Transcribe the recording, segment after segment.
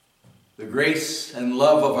The grace and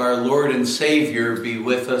love of our Lord and Savior be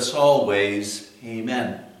with us always.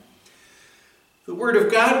 Amen. The Word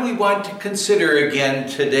of God we want to consider again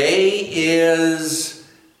today is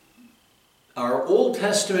our Old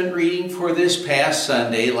Testament reading for this past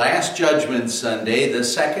Sunday, Last Judgment Sunday, the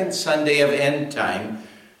second Sunday of End Time.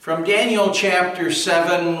 From Daniel chapter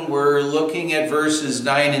 7, we're looking at verses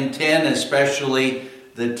 9 and 10, especially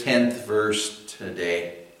the 10th verse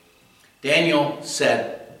today. Daniel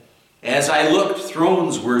said, "As I looked,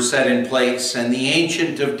 thrones were set in place, and the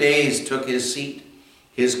Ancient of Days took his seat.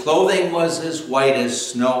 His clothing was as white as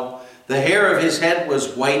snow. The hair of his head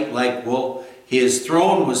was white like wool. His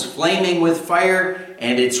throne was flaming with fire,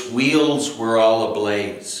 and its wheels were all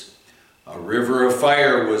ablaze. A river of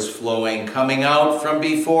fire was flowing, coming out from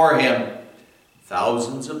before him.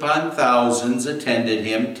 Thousands upon thousands attended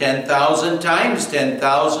him. 10,000 times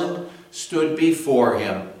 10,000 stood before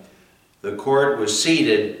him. The court was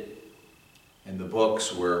seated, and the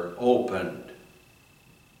books were opened."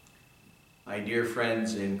 My dear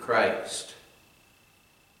friends in Christ,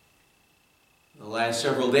 the last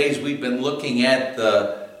several days we've been looking at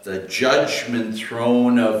the judgment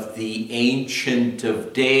throne of the Ancient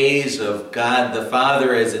of Days, of God the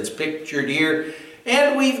Father as it's pictured here.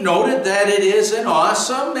 And we've noted that it is an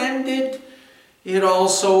awesome and it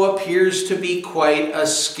also appears to be quite a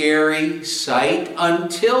scary sight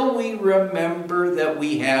until we remember that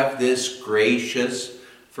we have this gracious,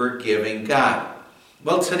 forgiving God.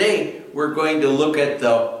 Well, today we're going to look at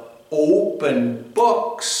the open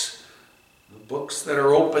books, the books that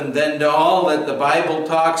are open then to all that the Bible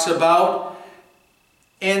talks about,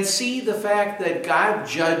 and see the fact that God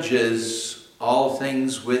judges all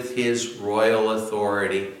things with his royal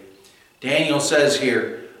authority. Daniel says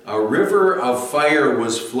here, "A river of fire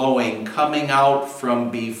was flowing, coming out from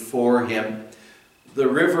before him." The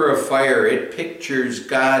river of fire, it pictures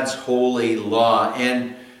God's holy law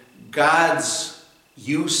and God's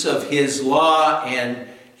use of his law and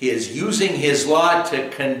his using his law to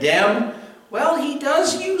condemn. Well, he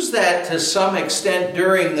does use that to some extent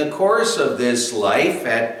during the course of this life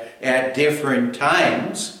at different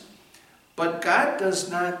times. But God does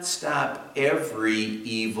not stop every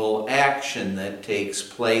evil action that takes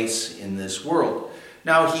place in this world.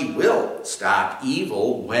 Now, he will stop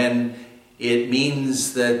evil when it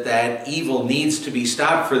means that that evil needs to be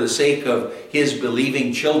stopped for the sake of his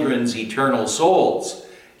believing children's eternal souls.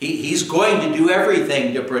 He's going to do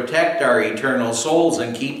everything to protect our eternal souls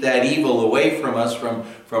and keep that evil away from us,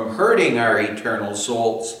 from hurting our eternal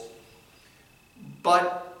souls.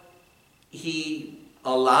 But he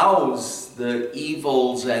allows the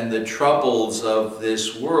evils and the troubles of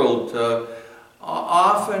this world to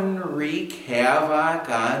often wreak havoc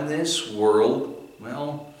on this world,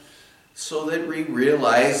 well, so that we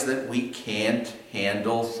realize that we can't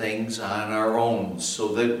handle things on our own, so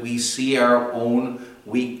that we see our own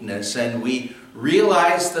weakness and we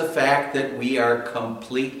realize the fact that we are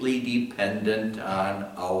completely dependent on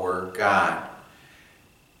our God.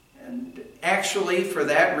 And actually, for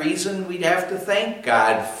that reason, we'd have to thank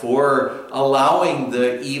God for allowing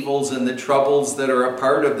the evils and the troubles that are a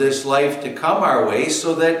part of this life to come our way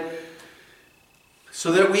so that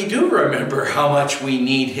we do remember how much we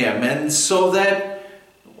need him. And so that,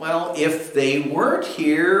 well, if they weren't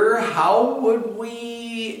here, how would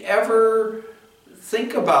we ever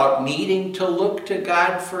think about needing to look to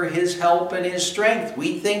God for his help and his strength?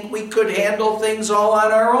 We think we could handle things all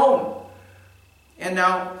on our own. And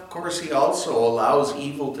now, of course, he also allows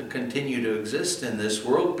evil to continue to exist in this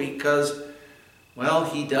world because, well,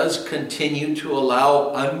 he does continue to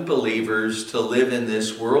allow unbelievers to live in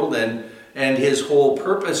this world, and his whole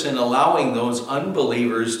purpose in allowing those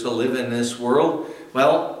unbelievers to live in this world,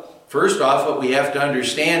 well, first off, what we have to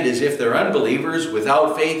understand is if they're unbelievers,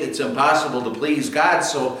 without faith it's impossible to please God,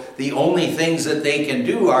 so the only things that they can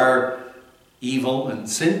do are evil and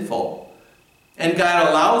sinful. And God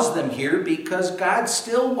allows them here because God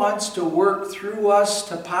still wants to work through us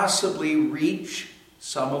to possibly reach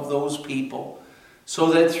some of those people, so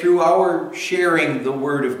that through our sharing the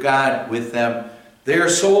Word of God with them, their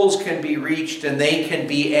souls can be reached and they can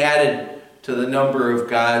be added to the number of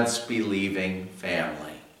God's believing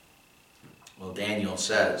family. Well, Daniel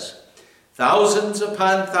says, "Thousands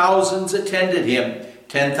upon thousands attended him.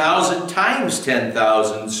 10,000 times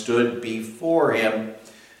 10,000 stood before him."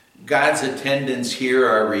 God's attendants here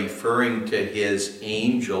are referring to his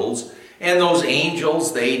angels. And those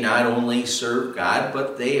angels, they not only serve God,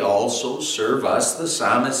 but they also serve us. The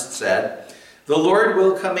psalmist said, "The Lord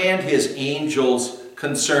will command his angels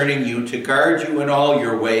concerning you to guard you in all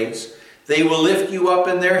your ways. They will lift you up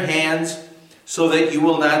in their hands so that you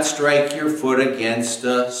will not strike your foot against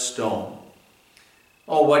a stone.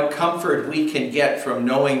 Oh, what comfort we can get from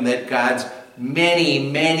knowing that God's many,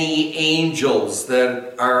 many angels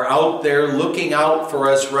that are out there looking out for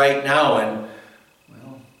us right now. And,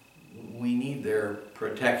 well, we need their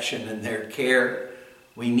protection and their care.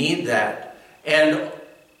 We need that. And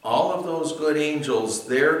all of those good angels,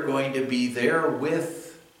 they're going to be there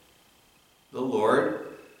with the Lord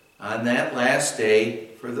on that last day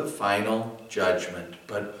for the final judgment.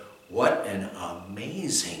 But what an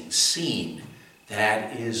amazing scene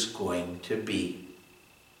that is going to be.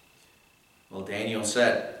 Well, Daniel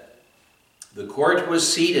said, the court was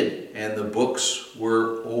seated and the books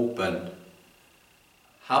were opened.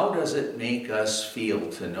 How does it make us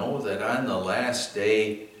feel to know that on the last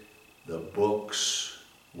day the books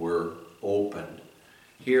were opened?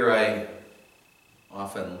 Here I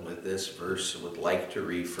often with this verse would like to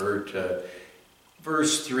refer to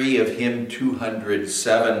verse 3 of hymn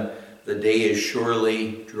 207, "The day is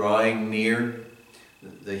surely drawing near."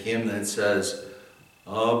 The hymn that says,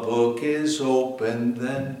 "A book is opened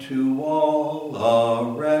then to all, a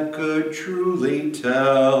record truly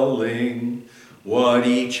telling what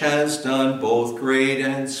each has done, both great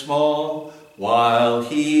and small, while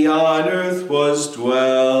he on earth was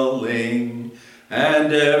dwelling,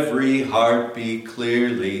 and every heart be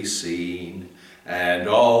clearly seen, and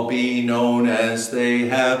all be known as they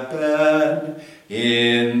have been,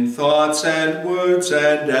 in thoughts and words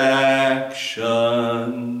and actions."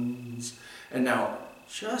 And now,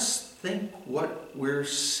 just think what we're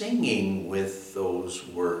singing with those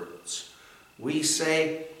words. We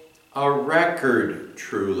say, a record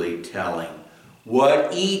truly telling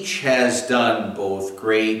what each has done, both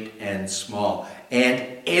great and small, and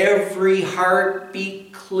every heart be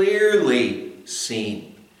clearly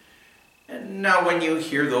seen. And now when you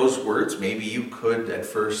hear those words, maybe you could at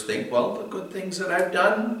first think, well, the good things that I've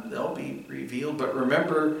done, they'll be revealed. But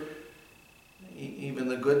remember, even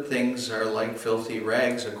the good things are like filthy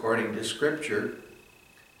rags according to Scripture.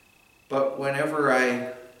 But whenever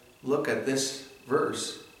I look at this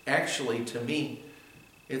verse, actually to me,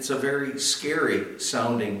 it's a very scary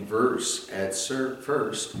sounding verse at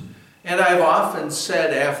first. And I've often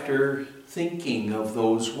said after thinking of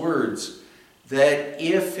those words, that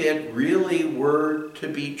if it really were to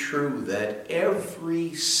be true, that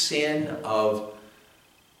every sin of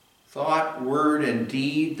thought, word, and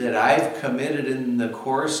deed that I've committed in the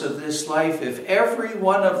course of this life, if every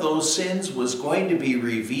one of those sins was going to be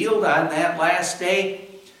revealed on that last day,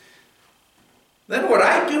 then what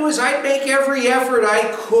I'd do is I'd make every effort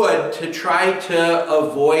I could to try to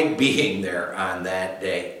avoid being there on that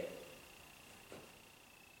day.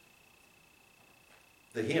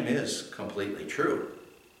 The hymn is completely true.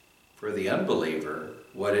 For the unbeliever,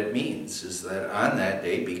 what it means is that on that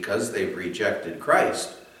day, because they've rejected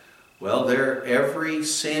Christ, well, their every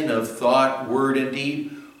sin of thought, word, and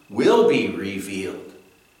deed will be revealed.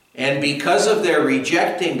 And because of their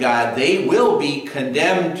rejecting God, they will be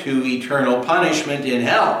condemned to eternal punishment in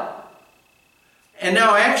hell. And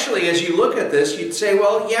now actually, as you look at this, you'd say,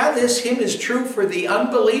 well, yeah, this hymn is true for the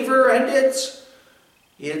unbeliever, and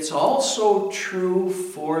it's also true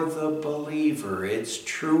for the believer. It's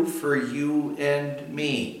true for you and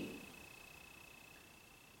me.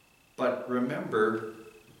 But remember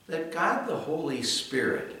that God the Holy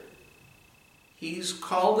Spirit, He's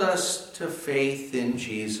called us to faith in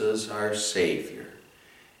Jesus our Savior.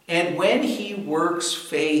 And when He works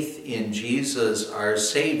faith in Jesus our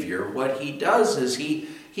Savior, what He does is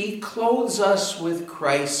He clothes us with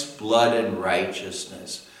Christ's blood and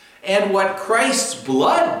righteousness. And what Christ's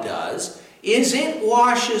blood does is it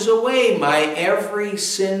washes away my every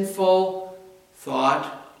sinful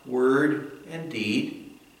thought, word, and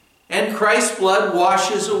deed. And Christ's blood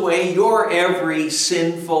washes away your every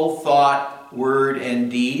sinful thought, word,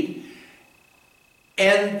 and deed.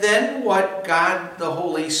 And then what God the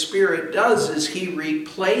Holy Spirit does is He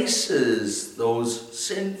replaces those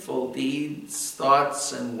sinful deeds,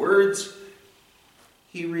 thoughts, and words.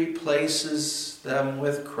 He replaces them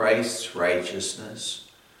with Christ's righteousness,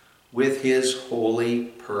 with His holy,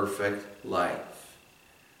 perfect life.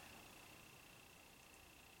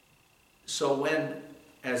 So when,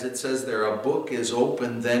 as it says there, a book is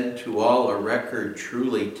opened then to all, a record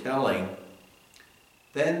truly telling,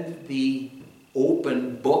 then the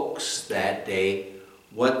open books that day,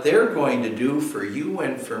 what they're going to do for you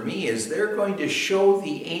and for me is they're going to show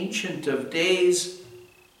the Ancient of Days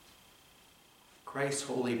Christ's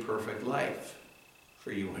holy, perfect life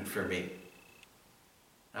for you and for me.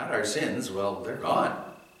 Not our sins, well, they're gone.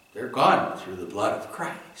 They're gone through the blood of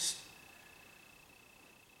Christ.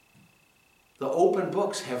 The open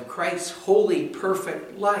books have Christ's holy,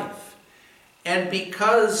 perfect life. And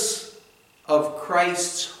because of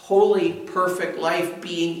Christ's holy, perfect life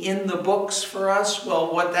being in the books for us,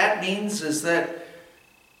 well, what that means is that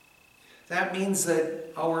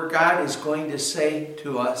our God is going to say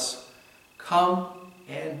to us, come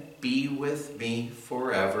and be with me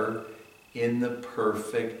forever in the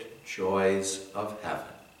perfect joys of heaven.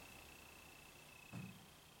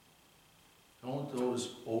 Don't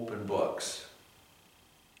those open books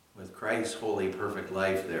with Christ's holy, perfect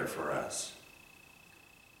life there for us,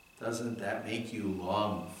 doesn't that make you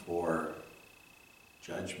long for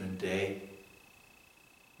Judgment Day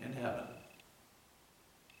in heaven?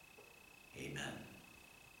 Amen.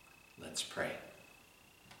 Let's pray.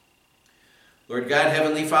 Lord God,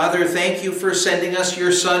 Heavenly Father, thank you for sending us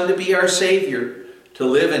your Son to be our Savior, to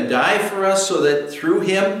live and die for us so that through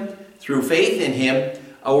him, through faith in him,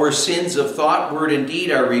 our sins of thought, word, and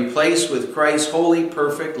deed are replaced with Christ's holy,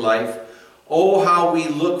 perfect life. Oh, how we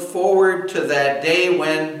look forward to that day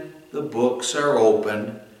when the books are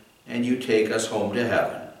opened and you take us home to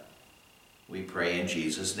heaven. We pray in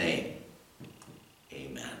Jesus' name.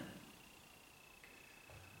 Amen.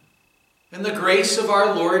 And the grace of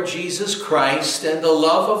our Lord Jesus Christ and the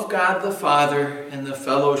love of God the Father and the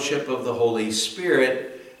fellowship of the Holy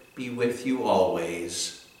Spirit be with you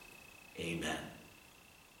always. Amen.